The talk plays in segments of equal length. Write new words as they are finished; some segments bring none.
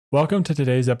Welcome to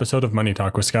today's episode of Money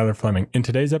Talk with Skylar Fleming. In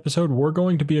today's episode, we're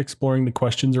going to be exploring the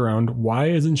questions around why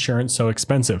is insurance so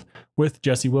expensive with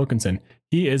Jesse Wilkinson.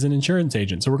 He is an insurance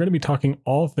agent, so we're going to be talking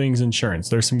all things insurance.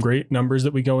 There's some great numbers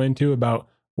that we go into about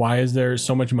why is there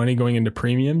so much money going into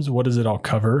premiums? What does it all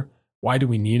cover? Why do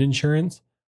we need insurance?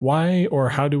 Why or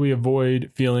how do we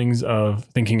avoid feelings of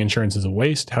thinking insurance is a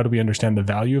waste? How do we understand the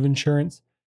value of insurance?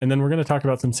 And then we're going to talk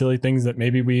about some silly things that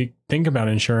maybe we think about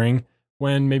insuring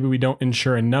when maybe we don't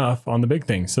insure enough on the big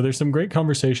things. So there's some great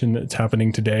conversation that's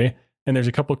happening today, and there's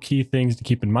a couple key things to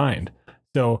keep in mind.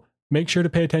 So make sure to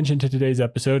pay attention to today's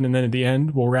episode, and then at the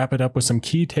end, we'll wrap it up with some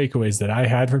key takeaways that I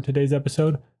had from today's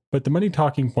episode. But the money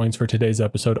talking points for today's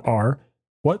episode are,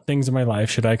 what things in my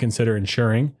life should I consider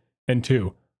insuring? And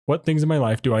 2, what things in my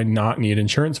life do I not need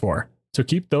insurance for? So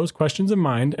keep those questions in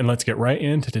mind, and let's get right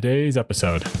into today's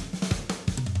episode.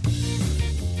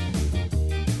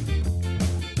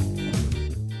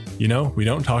 You know, we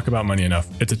don't talk about money enough.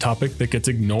 It's a topic that gets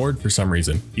ignored for some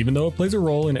reason, even though it plays a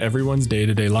role in everyone's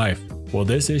day-to-day life. Well,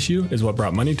 this issue is what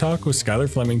brought Money Talk with Skylar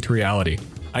Fleming to reality.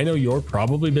 I know you're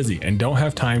probably busy and don't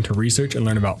have time to research and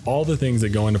learn about all the things that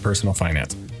go into personal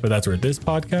finance, but that's where this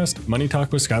podcast, Money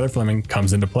Talk with Skylar Fleming,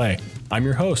 comes into play. I'm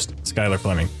your host, Skylar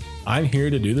Fleming. I'm here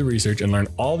to do the research and learn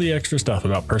all the extra stuff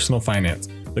about personal finance.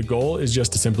 The goal is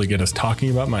just to simply get us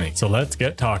talking about money. So let's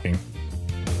get talking.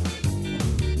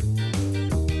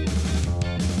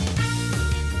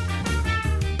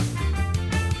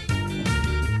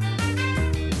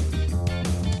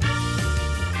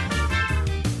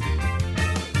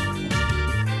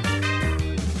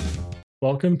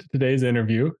 Welcome to today's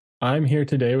interview. I'm here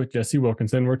today with Jesse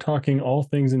Wilkinson. We're talking all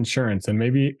things insurance and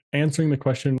maybe answering the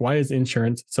question, why is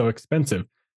insurance so expensive?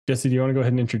 Jesse, do you want to go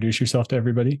ahead and introduce yourself to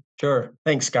everybody? Sure.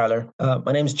 Thanks, Skylar.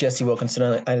 My name is Jesse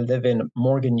Wilkinson. I live in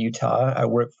Morgan, Utah. I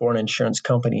work for an insurance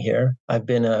company here. I've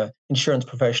been an insurance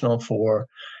professional for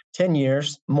 10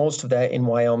 years, most of that in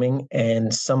Wyoming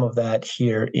and some of that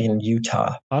here in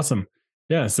Utah. Awesome.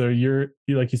 Yeah. So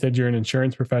like you said, you're an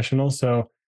insurance professional. So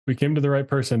we came to the right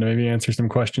person to maybe answer some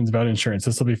questions about insurance.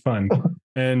 This will be fun.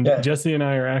 And yeah. Jesse and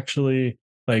I are actually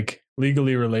like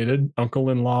legally related,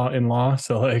 uncle-in-law.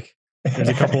 So like there's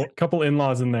a couple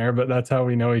in-laws in there, but that's how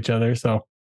we know each other. So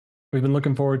we've been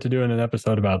looking forward to doing an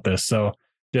episode about this. So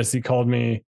Jesse called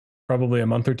me probably a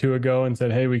month or two ago and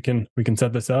said, hey, we can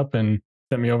set this up, and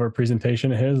sent me over a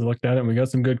presentation of his, looked at it, and we got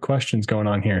some good questions going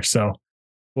on here. So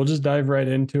we'll just dive right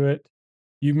into it.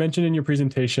 You mentioned in your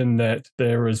presentation that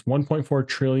there was 1.4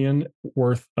 trillion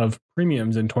worth of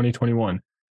premiums in 2021.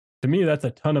 To me, that's a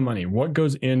ton of money. What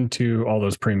goes into all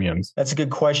those premiums? That's a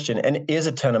good question, and it is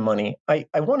a ton of money. I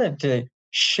wanted to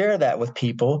share that with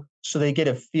people so they get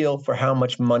a feel for how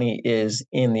much money is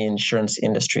in the insurance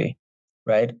industry,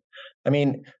 right? I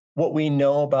mean, what we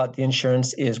know about the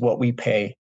insurance is what we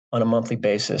pay on a monthly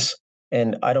basis.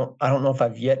 And I don't know if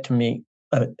I've yet to meet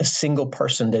a single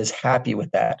person that is happy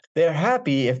with that. They're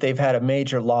happy if they've had a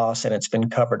major loss and it's been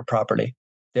covered properly.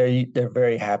 They're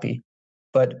very happy.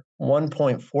 But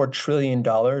 $1.4 trillion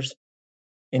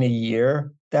in a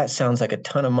year, that sounds like a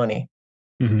ton of money.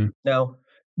 Mm-hmm. Now,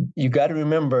 you got to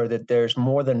remember that there's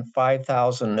more than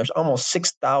 5,000, there's almost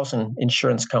 6,000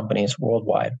 insurance companies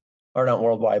worldwide, or not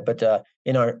worldwide, but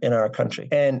in our country.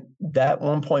 And that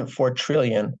 1.4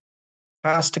 trillion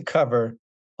has to cover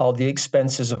all the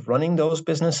expenses of running those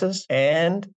businesses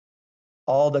and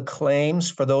all the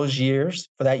claims for those years,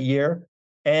 for that year,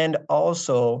 and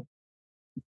also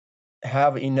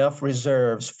have enough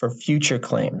reserves for future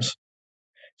claims.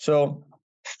 So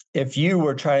if you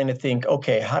were trying to think,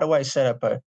 okay, how do I set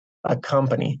up a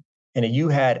company, and you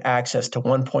had access to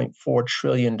 $1.4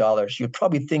 trillion, you'd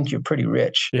probably think you're pretty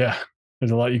rich. Yeah, there's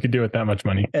a lot you could do with that much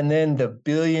money. And then the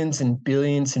billions and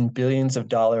billions and billions of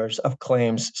dollars of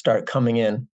claims start coming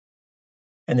in,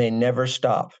 and they never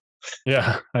stop.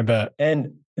 Yeah, I bet.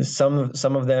 And some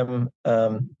of them,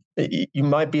 you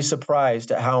might be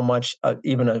surprised at how much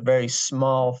even a very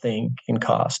small thing can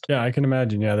cost. Yeah, I can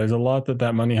imagine. Yeah, there's a lot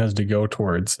that money has to go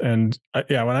towards. And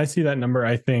when I see that number,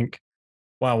 I think,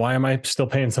 wow, why am I still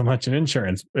paying so much in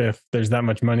insurance if there's that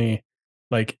much money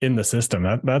like in the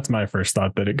system? That's my first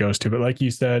thought that it goes to. But like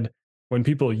you said, when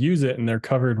people use it and they're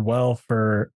covered well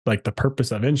for like the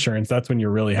purpose of insurance, that's when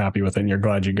you're really happy with it and you're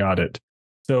glad you got it.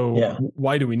 So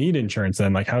Why do we need insurance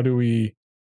then? Like, how do we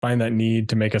find that need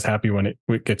to make us happy when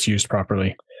it gets used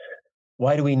properly?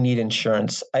 Why do we need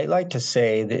insurance? I like to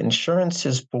say that insurance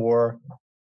is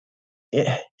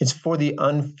it's for the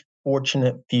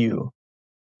unfortunate few,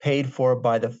 paid for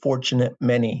by the fortunate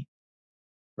many,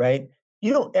 right?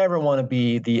 You don't ever want to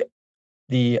be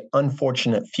the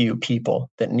unfortunate few people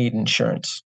that need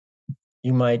insurance.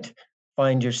 You might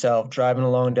find yourself driving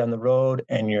along down the road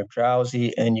and you're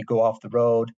drowsy and you go off the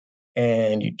road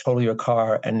and you total your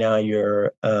car and now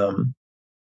you're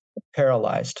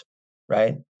paralyzed,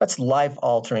 right? That's life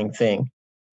altering thing.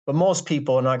 But most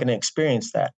people are not going to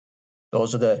experience that.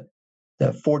 Those are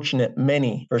the fortunate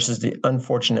many versus the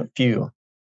unfortunate few.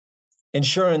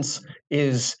 Insurance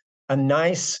is a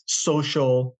nice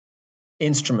social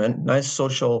instrument, nice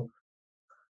social,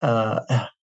 uh,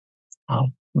 oh,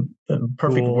 the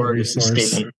perfect Cool word is escaping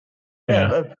resource. me.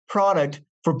 Yeah. A product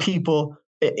for people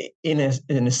in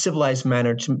a civilized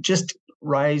manner to just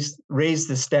raise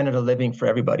the standard of living for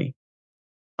everybody.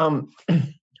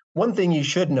 One thing you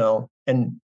should know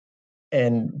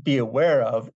and be aware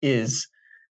of is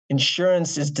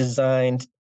insurance is designed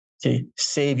to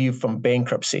save you from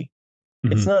bankruptcy.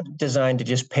 It's Mhm. not designed to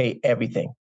just pay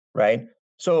everything, right?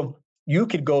 So you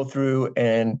could go through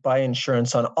and buy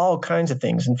insurance on all kinds of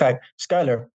things. In fact,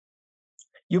 Skylar,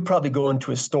 you probably go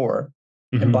into a store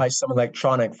and Mhm. buy some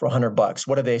electronic for $100.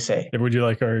 What do they say? Would you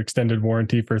like our extended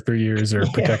warranty for 3 years or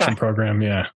Yeah, protection program?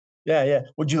 Yeah. yeah.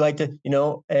 Would you like to,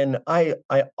 and I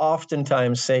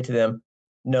oftentimes say to them,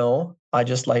 no, I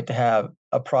just like to have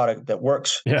a product that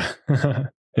works, Yeah.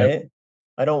 Yep. right?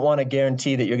 I don't want to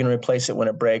guarantee that you're going to replace it when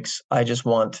it breaks. I just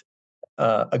want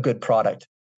a good product.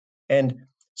 And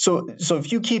so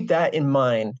if you keep that in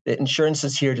mind, that insurance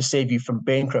is here to save you from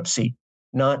bankruptcy,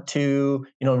 not to,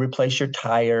 replace your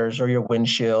tires or your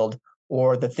windshield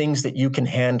or the things that you can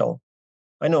handle.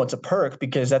 I know it's a perk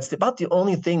because that's about the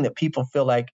only thing that people feel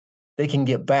like they can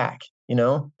get back.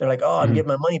 They're like, oh, I'm Mhm. getting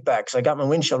my money back because I got my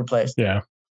windshield replaced. Yeah.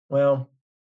 Well,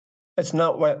 that's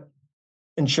not what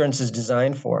insurance is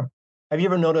designed for. Have you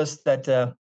ever noticed that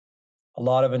a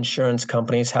lot of insurance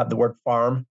companies have the word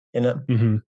farm in it?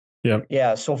 Mhm. Yep.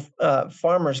 Yeah, so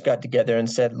farmers got together and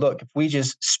said, look, if we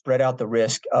just spread out the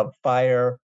risk of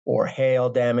fire or hail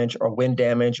damage or wind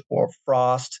damage or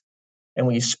frost, and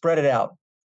we spread it out,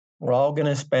 we're all going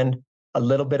to spend a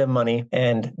little bit of money.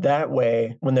 And that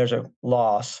way, when there's a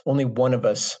loss, only one of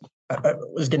us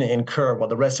is going to incur, while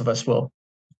the rest of us will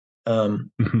um,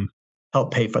 Mhm.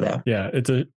 help pay for that. Yeah,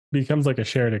 becomes like a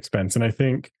shared expense, and I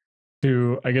think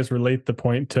to, I guess, relate the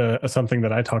point to something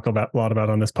that I talk about a lot about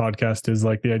on this podcast is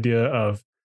like the idea of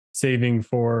saving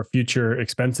for future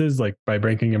expenses, like by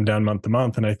breaking them down month to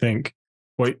month. And I think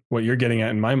what you're getting at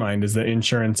in my mind is that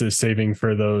insurance is saving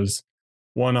for those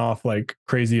one-off like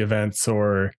crazy events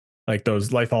or like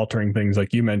those life-altering things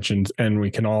like you mentioned, and we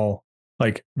can all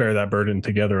like bear that burden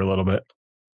together a little bit.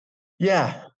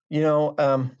 Yeah,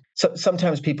 so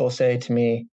sometimes people say to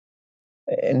me,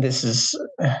 and this is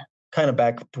kind of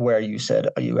back to where you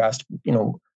asked,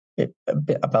 a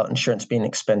bit about insurance being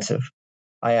expensive.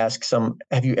 I ask some,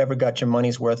 have you ever got your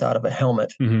money's worth out of a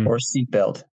helmet Hmm. or a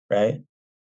seatbelt? Right. And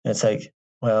it's like,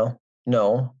 well,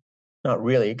 no, not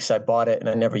really, because I bought it and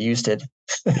I never used it.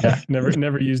 Yeah,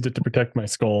 never used it to protect my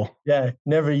skull. Yeah,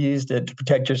 never used it to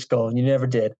protect your skull. You never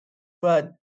did.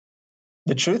 But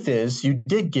the truth is, you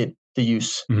did get the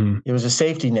use. Hmm. It was a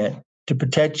safety net to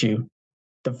protect you.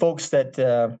 The folks that,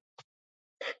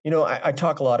 I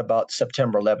talk a lot about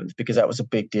September 11th because that was a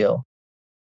big deal.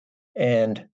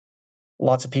 And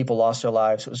lots of people lost their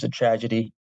lives. It was a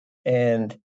tragedy.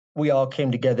 And we all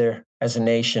came together as a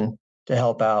nation to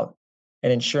help out.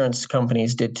 And insurance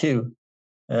companies did too.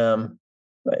 Um,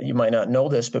 you might not know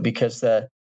this, but because the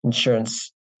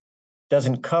insurance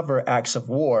doesn't cover acts of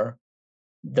war,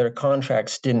 their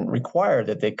contracts didn't require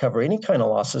that they cover any kind of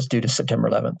losses due to September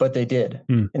 11th, but they did.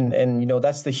 Mm. And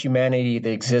that's the humanity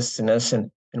that exists in us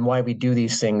and why we do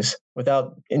these things.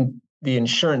 Without the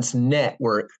insurance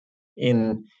network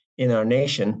in our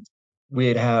nation,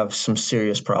 we'd have some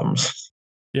serious problems.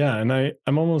 Yeah, and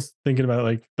I'm almost thinking about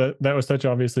like that was such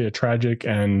obviously a tragic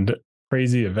and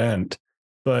crazy event,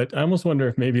 but I almost wonder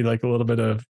if maybe like a little bit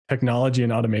of technology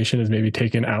and automation has maybe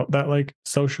taken out that like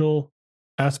social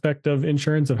aspect of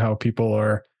insurance of how people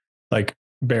are like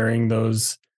bearing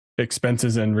those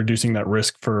expenses and reducing that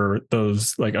risk for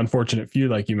those like unfortunate few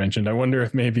like you mentioned. I wonder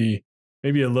if maybe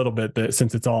a little bit that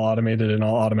since it's all automated and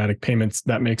all automatic payments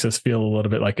that makes us feel a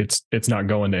little bit like it's not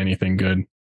going to anything good.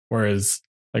 Whereas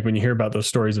like when you hear about those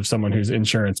stories of someone whose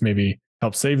insurance maybe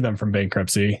helped save them from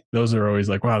bankruptcy, those are always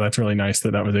like, wow, that's really nice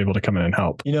that was able to come in and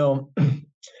help.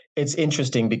 It's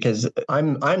interesting because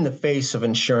I'm the face of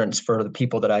insurance for the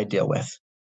people that I deal with.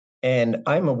 And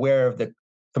I'm aware of the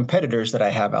competitors that I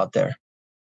have out there,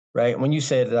 right? When you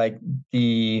say like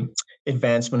the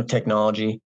advancement of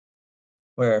technology,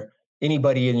 where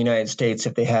anybody in the United States,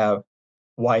 if they have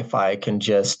Wi-Fi, can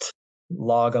just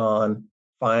log on,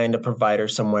 find a provider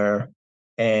somewhere,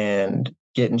 and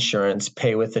get insurance,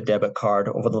 pay with a debit card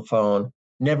over the phone,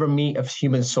 never meet a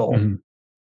human soul. Mhm.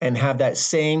 and have that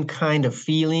same kind of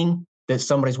feeling that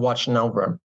somebody's watching over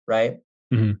them, right?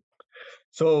 Mhm.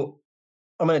 So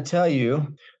I'm going to tell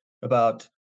you about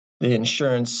the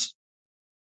insurance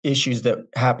issues that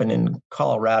happened in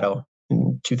Colorado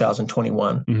in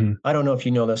 2021. Mhm. I don't know if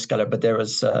you know this, Skylar, but there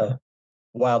was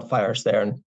wildfires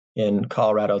there in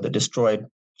Colorado that destroyed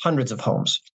hundreds of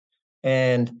homes.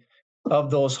 And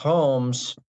of those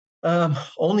homes,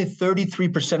 only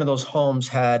 33% of those homes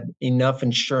had enough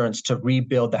insurance to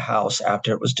rebuild the house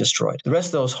after it was destroyed. The rest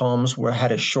of those homes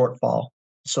had a shortfall,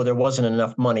 so there wasn't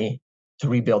enough money to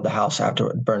rebuild the house after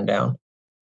it burned down.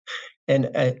 And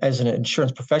as an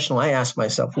insurance professional, I ask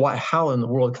myself, why? How in the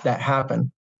world could that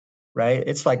happen? Right?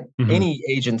 It's like Mhm. any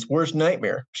agent's worst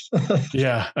nightmare.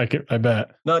 Yeah, I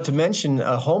bet. Not to mention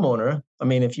a homeowner. I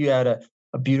mean, if you had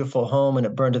a beautiful home and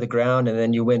it burned to the ground and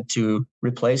then you went to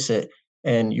replace it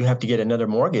and you have to get another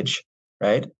mortgage,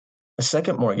 right? A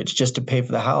second mortgage just to pay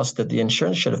for the house that the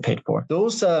insurance should have paid for.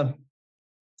 Those are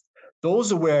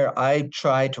where I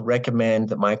try to recommend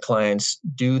that my clients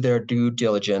do their due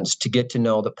diligence to get to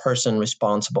know the person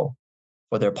responsible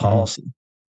for their Mhm. policy,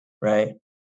 right?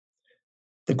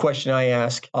 The question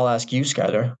I'll ask you,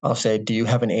 Skylar. I'll say, do you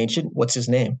have an agent? What's his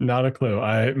name? Not a clue.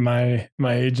 My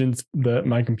agent's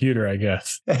my computer, I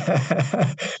guess.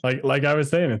 Like I was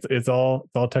saying, it's all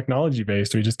technology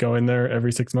based. We just go in there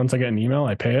every 6 months. I get an email,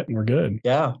 I pay it, and we're good.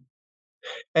 Yeah.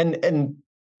 And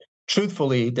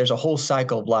truthfully, there's a whole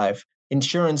cycle of life.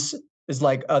 Insurance is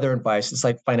like other advice. It's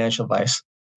like financial advice.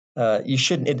 You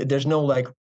shouldn't. There's no like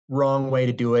wrong way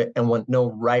to do it and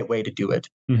no right way to do it.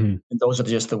 Mhm. And those are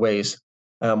just the ways.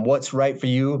 What's right for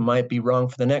you might be wrong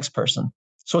for the next person.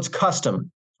 So it's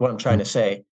custom. What I'm trying to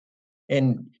say.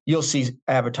 And you'll see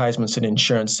advertisements in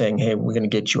insurance saying, "Hey, we're going to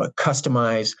get you a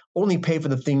customized. Only pay for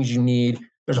the things you need."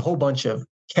 There's a whole bunch of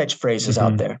catchphrases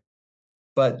out Mhm. there.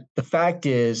 But the fact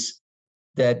is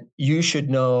that you should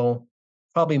know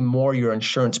probably more your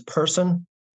insurance person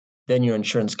than your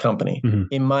insurance company, Mhm.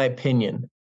 in my opinion.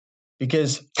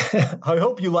 Because I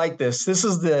hope you like this. This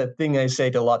is the thing I say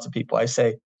to lots of people. I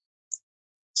say,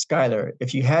 Skylar,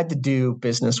 if you had to do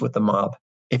business with the mob,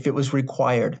 if it was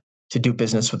required to do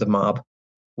business with the mob,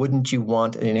 wouldn't you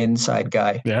want an inside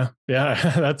guy? Yeah, yeah,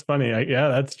 that's funny. Yeah,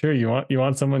 that's true. You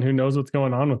want someone who knows what's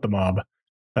going on with the mob.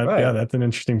 Yeah, Right. that's an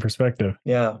interesting perspective.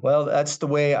 Yeah. Well, that's the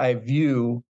way I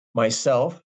view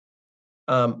myself.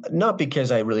 Not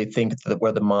because I really think that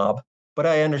we're the mob, but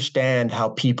I understand how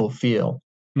people feel.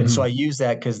 And so I Mhm. use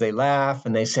that because they laugh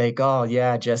and they say, "Oh,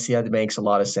 yeah, Jesse, that makes a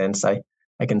lot of sense. I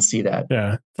can see that."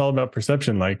 Yeah, it's all about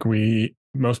perception. Like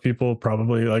most people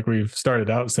probably like we've started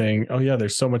out saying, "Oh yeah,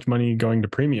 there's so much money going to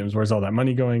premiums. Where's all that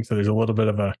money going?" So there's a little bit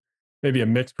of maybe a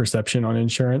mixed perception on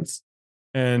insurance.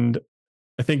 And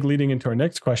I think leading into our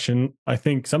next question, I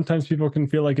think sometimes people can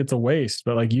feel like it's a waste,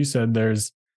 but like you said,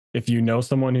 if you know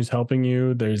someone who's helping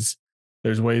you, there's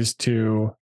ways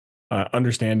to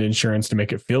understand insurance to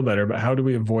make it feel better. But how do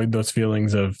we avoid those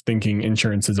feelings of thinking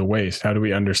insurance is a waste? How do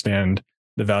we understand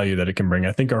the value that it can bring?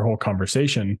 I think our whole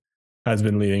conversation has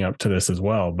been leading up to this as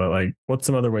well. But like, what's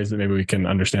some other ways that maybe we can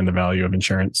understand the value of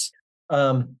insurance?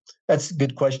 Um, that's a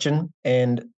good question.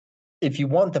 And if you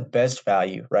want the best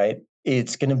value, right,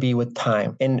 it's going to be with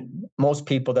time. And most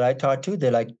people that I talk to, they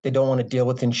don't want to deal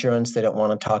with insurance. They don't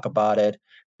want to talk about it.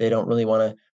 They don't really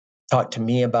want to talk to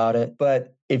me about it.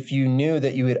 But if you knew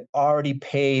that you had already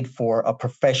paid for a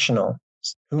professional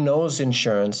who knows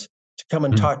insurance to come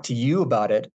and Mhm. talk to you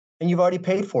about it, and you've already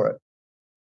paid for it,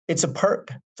 it's a perk.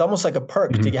 It's almost like a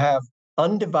perk to Mhm. have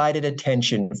undivided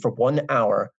attention for 1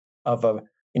 hour of a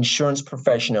insurance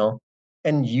professional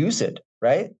and use it,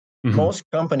 right? Mhm. Most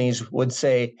companies would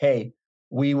say, "Hey,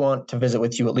 we want to visit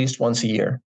with you at least once a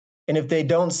year." And if they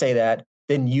don't say that,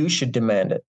 then you should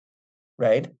demand it,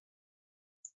 right?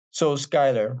 So,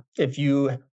 Skylar, if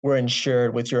you were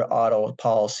insured with your auto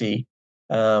policy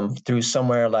through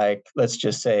somewhere like, let's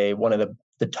just say, one of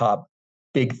the top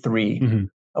big three, Mhm.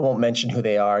 I won't mention who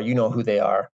they are. You know who they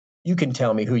are. You can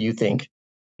tell me who you think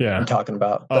I'm Yeah. talking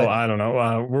about. Oh, But I don't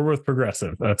know. We're with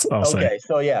Progressive. I'll say. okay,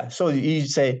 so yeah, so you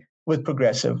say with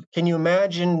Progressive, can you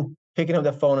imagine picking up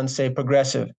the phone and say,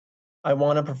 Progressive, I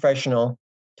want a professional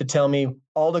to tell me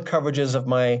all the coverages of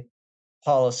my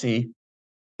policy,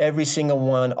 every single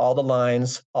one, all the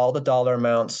lines, all the dollar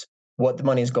amounts, what the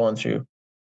money is going through.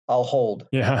 I'll hold.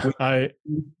 Yeah, Would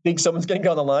you think someone's going to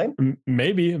go on the line?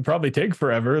 maybe it'd probably take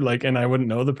forever. Like, and I wouldn't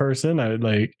know the person.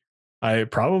 I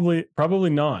probably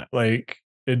not. Like,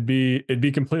 it'd be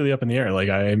completely up in the air. Like,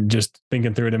 I'm just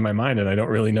thinking through it in my mind, and I don't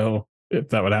really know if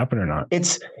that would happen or not.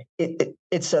 It's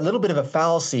a little bit of a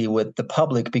fallacy with the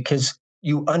public because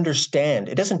you understand.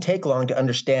 It doesn't take long to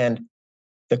understand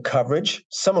the coverage,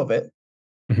 some of it,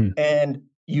 Mhm. and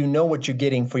you know what you're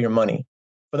getting for your money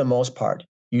for the most part.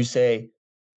 You say,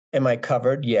 am I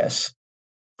covered? Yes.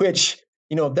 Which,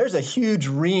 there's a huge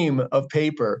ream of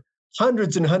paper,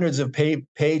 hundreds and hundreds of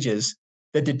pages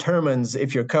that determines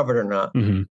if you're covered or not.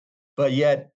 Mhm. But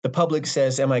yet the public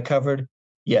says, am I covered?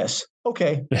 Yes.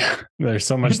 Okay. Yeah, there's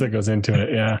so much that goes into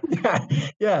it. Yeah. Yeah.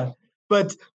 Yeah.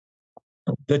 But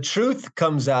the truth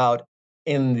comes out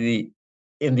in the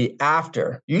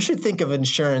after. You should think of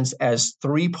insurance as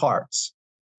three parts: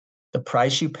 the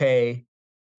price you pay,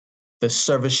 the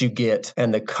service you get,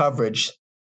 and the coverage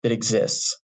that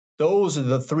exists. Those are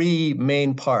the three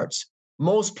main parts.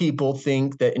 Most people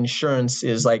think that insurance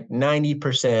is like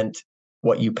 90%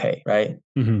 what you pay, right?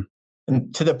 Mhm.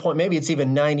 And to the point, maybe it's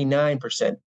even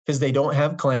 99% because they don't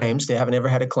have claims. They haven't ever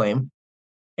had a claim.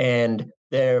 And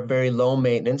they're very low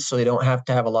maintenance, so they don't have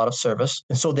to have a lot of service.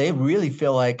 And so they really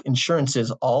feel like insurance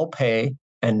is all pay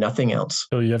and nothing else.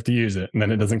 So you have to use it, and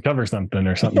then it doesn't cover something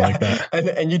or something like Yeah,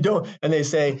 that. and you don't, and they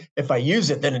say, if I use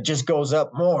it, then it just goes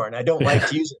up more, and I don't like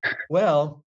to use it.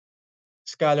 Well,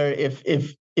 Skylar,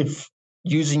 if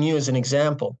using you as an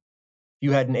example,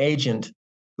 you had an agent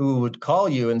who would call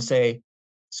you and say,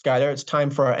 Skylar, it's time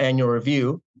for our annual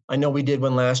review. I know we did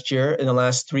one last year in the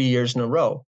last 3 years in a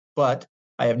row, but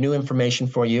I have new information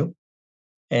for you,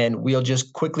 and we'll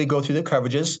just quickly go through the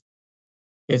coverages.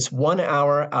 It's 1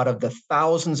 hour out of the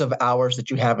thousands of hours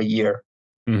that you have a year,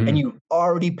 and Mhm. you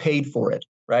already paid for it,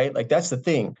 right? Like that's the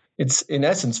thing. It's in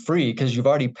essence free because you've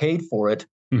already paid for it,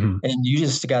 Mhm. and you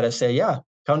just got to say, yeah,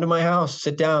 come to my house,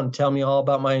 sit down, tell me all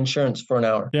about my insurance for an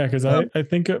hour. Yeah, because I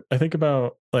think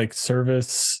about like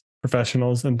service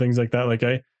professionals and things like that. Like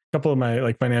a couple of my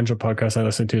like financial podcasts I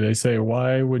listen to, they say,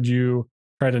 why would you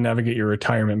try to navigate your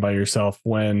retirement by yourself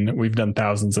when we've done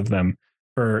thousands of them?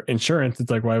 For insurance, it's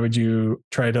like, why would you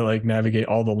try to like navigate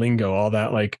all the lingo, all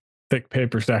that like thick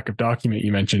paper stack of document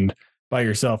you mentioned by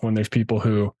yourself when there's people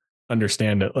who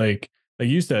understand it? Like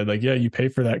you said, like, yeah, you pay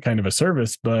for that kind of a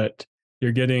service, but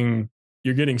you're getting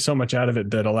you're getting so much out of it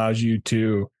that allows you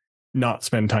to not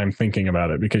spend time thinking about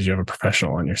it because you have a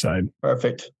professional on your side.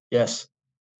 Perfect. Yes.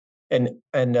 And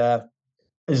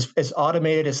as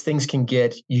automated as things can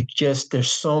get,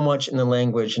 there's so much in the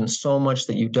language and so much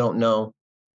that you don't know,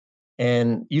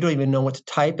 and you don't even know what to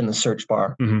type in the search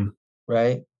bar, Mhm.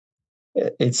 right?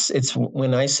 It's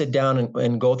when I sit down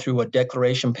and go through a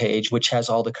declaration page which has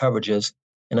all the coverages,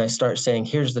 and I start saying,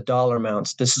 here's the dollar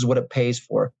amounts, this is what it pays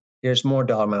for. Here's more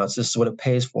dollar amounts, this is what it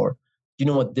pays for. Do you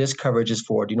know what this coverage is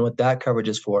for? Do you know what that coverage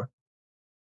is for?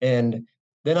 And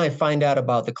then I find out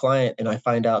about the client, and I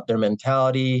find out their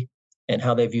mentality and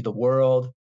how they view the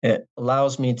world. And it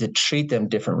allows me to treat them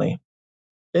differently.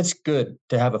 It's good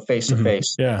to have a face to Mhm.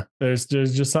 face. Yeah, there's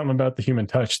just something about the human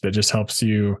touch that just helps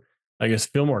you, I guess,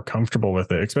 feel more comfortable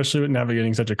with it, especially with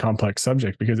navigating such a complex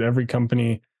subject. Because every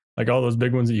company, like all those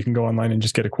big ones that you can go online and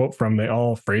just get a quote from, they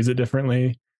all phrase it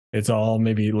differently. It's all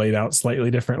maybe laid out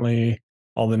slightly differently.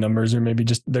 All the numbers are maybe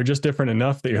just they're just different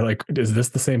enough that you're like, is this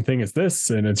the same thing as this?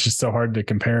 And it's just so hard to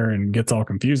compare and gets all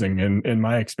confusing. In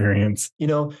my experience.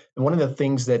 One of the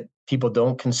things that people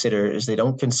don't consider is they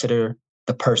don't consider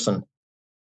the person.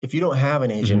 If you don't have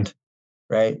an Mhm. agent,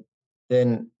 right,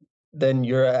 then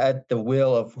you're at the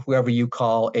will of whoever you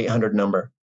call 800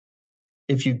 number.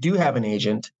 If you do have an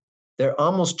agent, there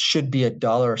almost should be a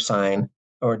dollar sign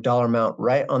or a dollar amount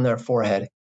right on their forehead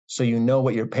so you know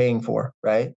what you're paying for,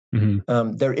 right?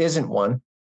 Mhm. There isn't one,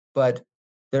 but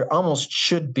there almost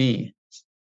should be.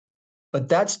 But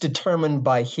that's determined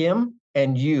by him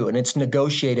and you, and it's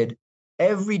negotiated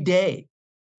every day.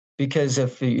 Because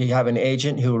if you have an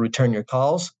agent who will return your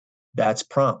calls, that's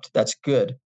prompt, that's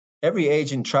good. Every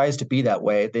agent tries to be that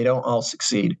way. They don't all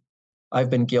succeed. I've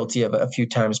been guilty of it a few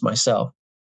times myself.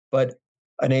 But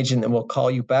an agent that will call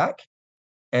you back,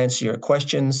 answer your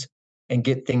questions, and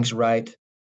get things right,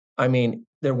 I mean,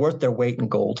 they're worth their weight in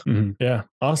gold. Mhm. Yeah.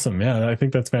 Awesome. Yeah. I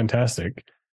think that's fantastic.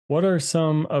 What are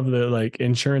some of the like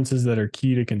insurances that are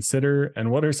key to consider?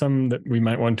 And what are some that we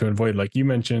might want to avoid? Like you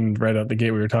mentioned right out the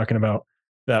gate, we were talking about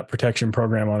that protection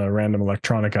program on a random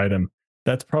electronic item.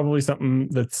 That's probably something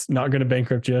that's not going to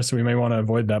bankrupt you. So we may want to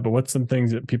avoid that. But what's some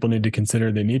things that people need to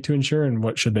consider they need to insure and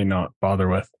what should they not bother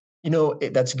with?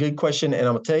 That's a good question. And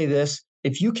I'm going to tell you this: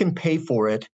 if you can pay for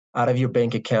it out of your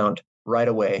bank account right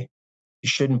away, you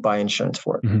shouldn't buy insurance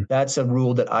for it. Mhm. That's a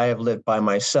rule that I have lived by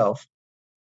myself.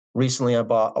 Recently, I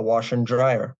bought a washer and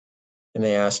dryer, and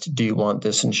they asked, do you want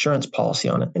this insurance policy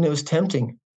on it? And it was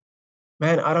tempting.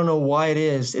 Man, I don't know why it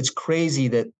is. It's crazy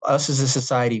that us as a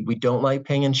society, we don't like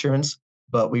paying insurance,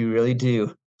 but we really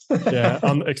do. Yeah,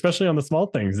 especially on the small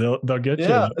things, they'll get Yeah,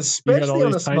 you. You got all especially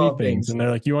on these the tiny small things, things. and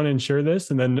they're like, "You want to insure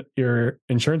this?" And then your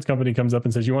insurance company comes up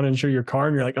and says, "You want to insure your car?"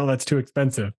 And you're like, "Oh, that's too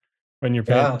expensive." When you're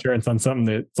paying Yeah, insurance on something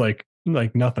that's like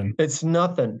nothing. it's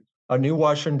nothing. A new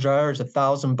washer and dryer is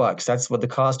 $1,000. That's what the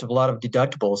cost of a lot of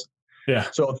deductibles. Yeah,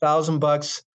 So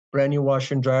 $1,000, brand new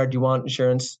washer and dryer. Do you want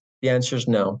insurance? The answer is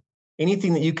no.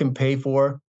 Anything that you can pay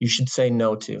for, you should say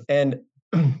no to. And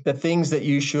the things that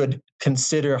you should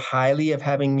consider highly of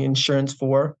having insurance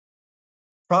for,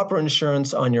 proper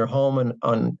insurance on your home and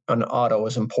on auto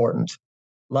is important.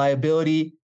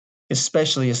 Liability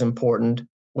especially is important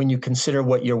when you consider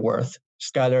what you're worth.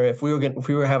 Skylar, if we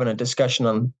were having a discussion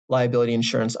on liability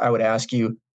insurance, I would ask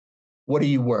you, what are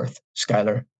you worth,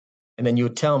 Skylar? And then you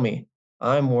would tell me,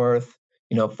 I'm worth,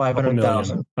 a couple million.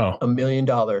 500,000, Oh, $1 million,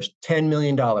 $10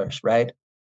 million, right?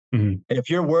 mhm, And if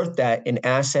you're worth that in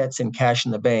assets and cash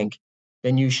in the bank,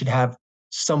 then you should have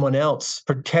someone else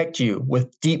protect you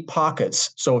with deep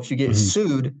pockets. So if you get mhm.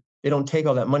 sued, they don't take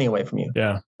all that money away from you.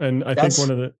 Yeah, and I think That's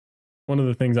one of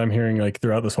the things I'm hearing like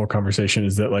throughout this whole conversation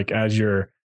is that like as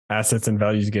your assets and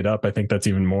values get up, I think that's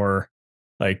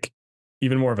like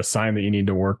even more of a sign that you need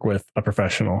to work with a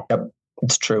professional. Yep,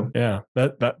 it's true. Yeah,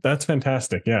 that's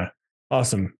fantastic. Yeah,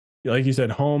 awesome. Like you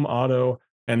said, home, auto,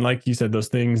 and like you said, those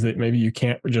things that maybe you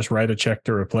can't just write a check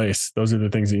to replace. Those are the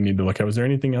things that you need to look at. Was there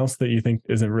anything else that you think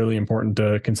isn't really important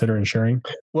to consider insuring?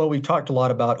 Well, we talked a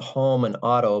lot about home and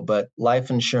auto, but life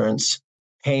insurance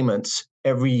payments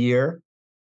every year,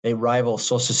 they rival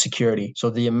Social Security. So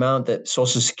the amount that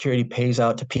Social Security pays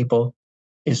out to people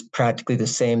is practically the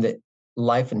same that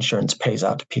life insurance pays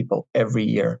out to people every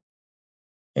year.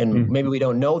 And Mm, maybe we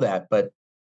don't know that, but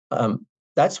um,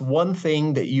 that's one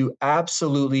thing that you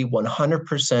absolutely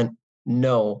 100%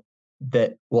 know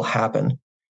that will happen.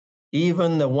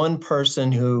 Even the one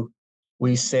person who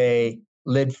we say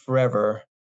lived forever,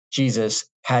 Jesus,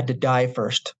 had to die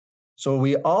first. So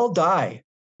we all die.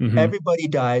 hmm. Everybody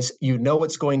dies. You know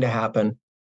what's going to happen.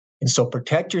 And so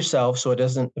protect yourself so it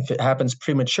doesn't, if it happens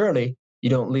prematurely, you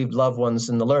don't leave loved ones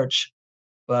in the lurch,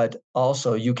 but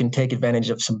also you can take advantage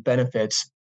of some benefits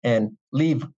and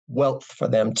leave wealth for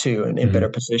them too and in Hmm. better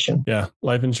position. Yeah,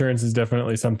 life insurance is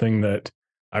definitely something that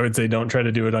I would say don't try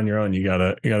to do it on your own. You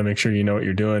gotta make sure you know what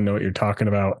you're doing, know what you're talking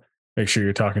about. Make sure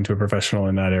you're talking to a professional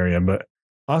in that area. But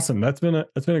awesome, that's been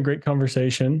a great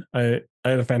conversation. I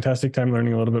had a fantastic time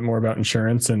learning a little bit more about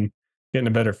insurance and getting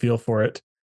a better feel for it.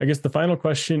 I guess the final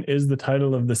question is the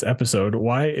title of this episode.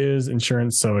 Why is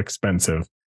insurance so expensive?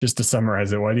 Just to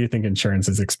summarize it, why do you think insurance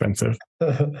is expensive?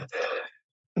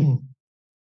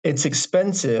 It's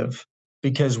expensive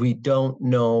because we don't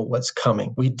know what's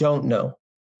coming. We don't know.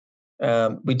 I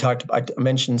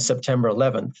mentioned September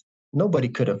 11th. Nobody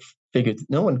could have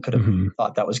no one could have Hmm.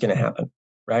 thought that was going to happen,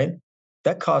 right?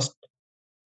 That cost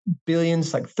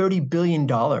billions, like $30 billion,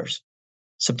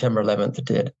 September 11th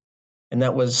did. And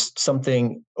that was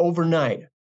something overnight.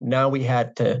 Now we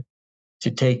had to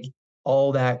take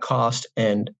all that cost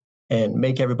and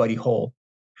make everybody whole.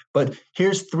 But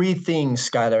here's three things,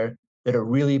 Skylar, that are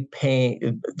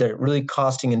really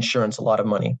costing insurance a lot of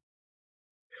money.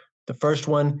 The first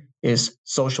one is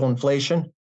social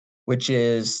inflation, which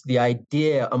is the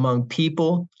idea among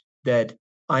people that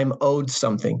I'm owed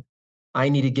something. I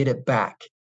need to get it back.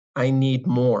 I need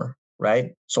more,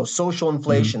 right? So social Hmm.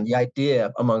 inflation, the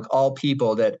idea among all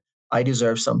people that I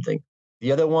deserve something.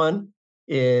 The other one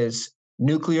is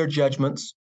nuclear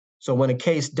judgments. So when a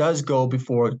case does go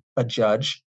before a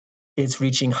judge, it's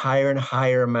reaching higher and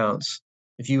higher amounts.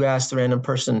 If you ask the random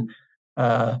person,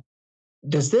 uh,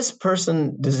 does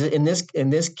it in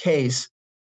this case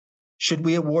should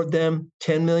we award them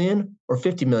 10 million or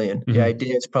 50 million? The Hmm.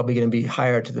 idea is probably going to be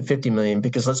higher to the 50 million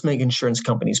because let's make insurance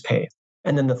companies pay.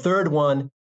 And then the third one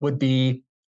would be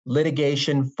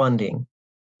litigation funding.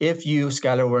 If you,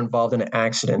 Skylar, were involved in an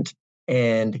accident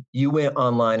and you went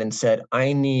online and said,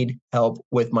 I need help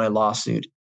with my lawsuit,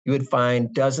 you would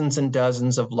find dozens and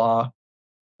dozens of law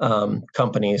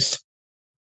companies,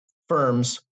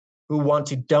 firms who want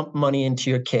to dump money into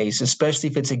your case, especially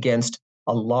if it's against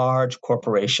a large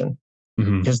corporation,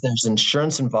 Hmm. because there's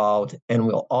insurance involved and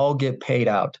we'll all get paid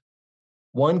out.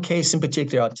 One case in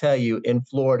particular, I'll tell you, in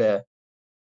Florida,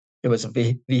 it was a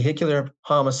vehicular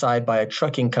homicide by a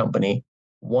trucking company.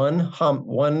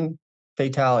 One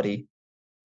fatality.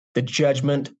 The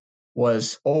judgment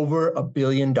was over $1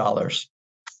 billion.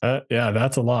 Yeah,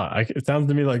 that's a lot. It sounds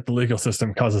to me like the legal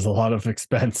system causes a lot of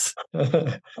expense.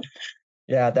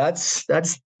 Yeah, that's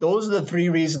those are the three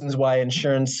reasons why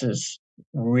insurance is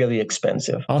really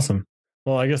expensive. Awesome.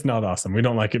 Well, I guess not awesome. We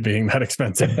don't like it being that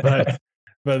expensive,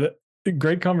 but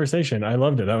great conversation. I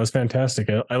loved it. That was fantastic.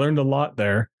 I learned a lot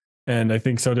there. And I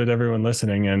think so did everyone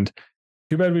listening. And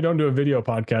too bad we don't do a video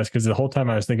podcast, because the whole time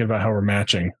I was thinking about how we're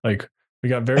matching. Like, we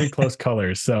got very close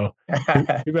colors. So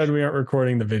too bad we aren't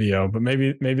recording the video, but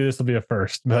maybe this will be a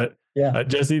first. But Yeah.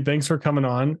 Jesse, thanks for coming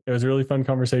on. It was a really fun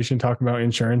conversation talking about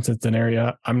insurance. It's an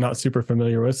area I'm not super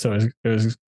familiar with, so it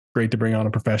was great to bring on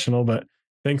a professional. But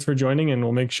thanks for joining, and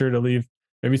we'll make sure to leave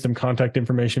maybe some contact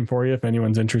information for you if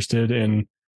anyone's interested in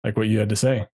like what you had to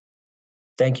say.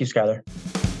 Thank you, Skylar.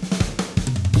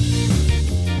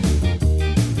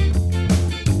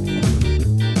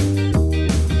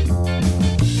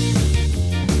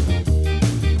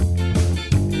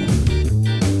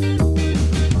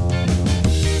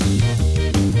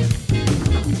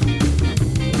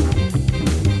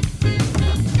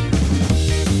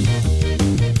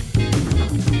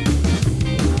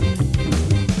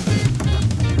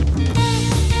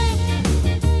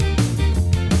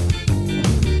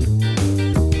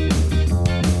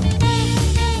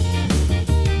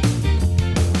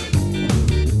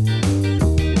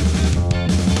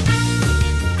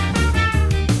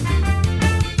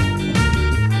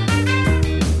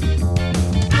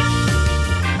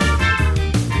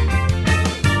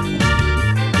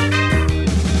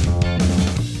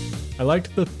 I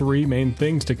liked the three main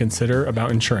things to consider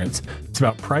about insurance. It's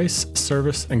about price,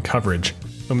 service, and coverage.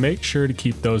 So make sure to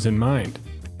keep those in mind.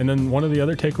 And then one of the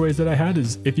other takeaways that I had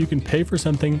is, if you can pay for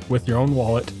something with your own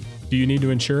wallet, do you need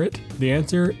to insure it? The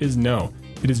answer is no.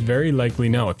 It is very likely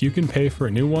no. If you can pay for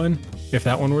a new one, if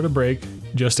that one were to break,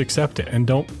 just accept it and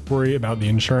don't worry about the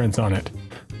insurance on it.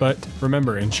 But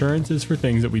remember, insurance is for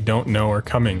things that we don't know are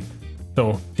coming.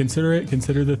 So consider it,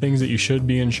 consider the things that you should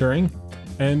be insuring,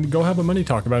 and go have a money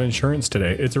talk about insurance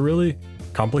today. It's a really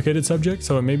complicated subject,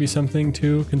 so it may be something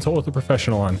to consult with a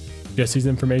professional on. Jesse's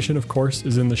information, of course,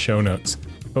 is in the show notes.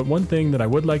 But one thing that I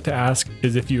would like to ask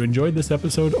is, if you enjoyed this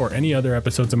episode or any other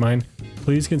episodes of mine,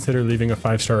 please consider leaving a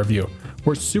 5-star review.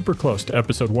 We're super close to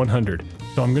episode 100,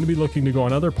 so I'm going to be looking to go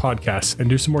on other podcasts and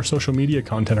do some more social media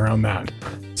content around that.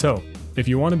 So if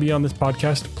you want to be on this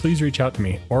podcast, please reach out to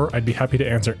me, or I'd be happy to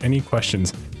answer any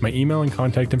questions. My email and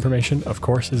contact information, of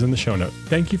course, is in the show notes.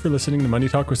 Thank you for listening to Money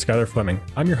Talk with Skylar Fleming.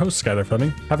 I'm your host, Skylar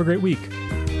Fleming. Have a great week.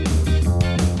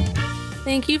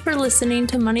 Thank you for listening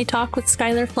to Money Talk with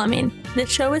Skylar Fleming. This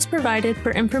show is provided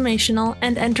for informational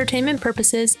and entertainment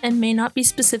purposes and may not be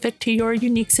specific to your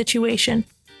unique situation.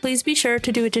 Please be sure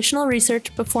to do additional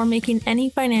research before making any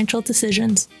financial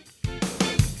decisions.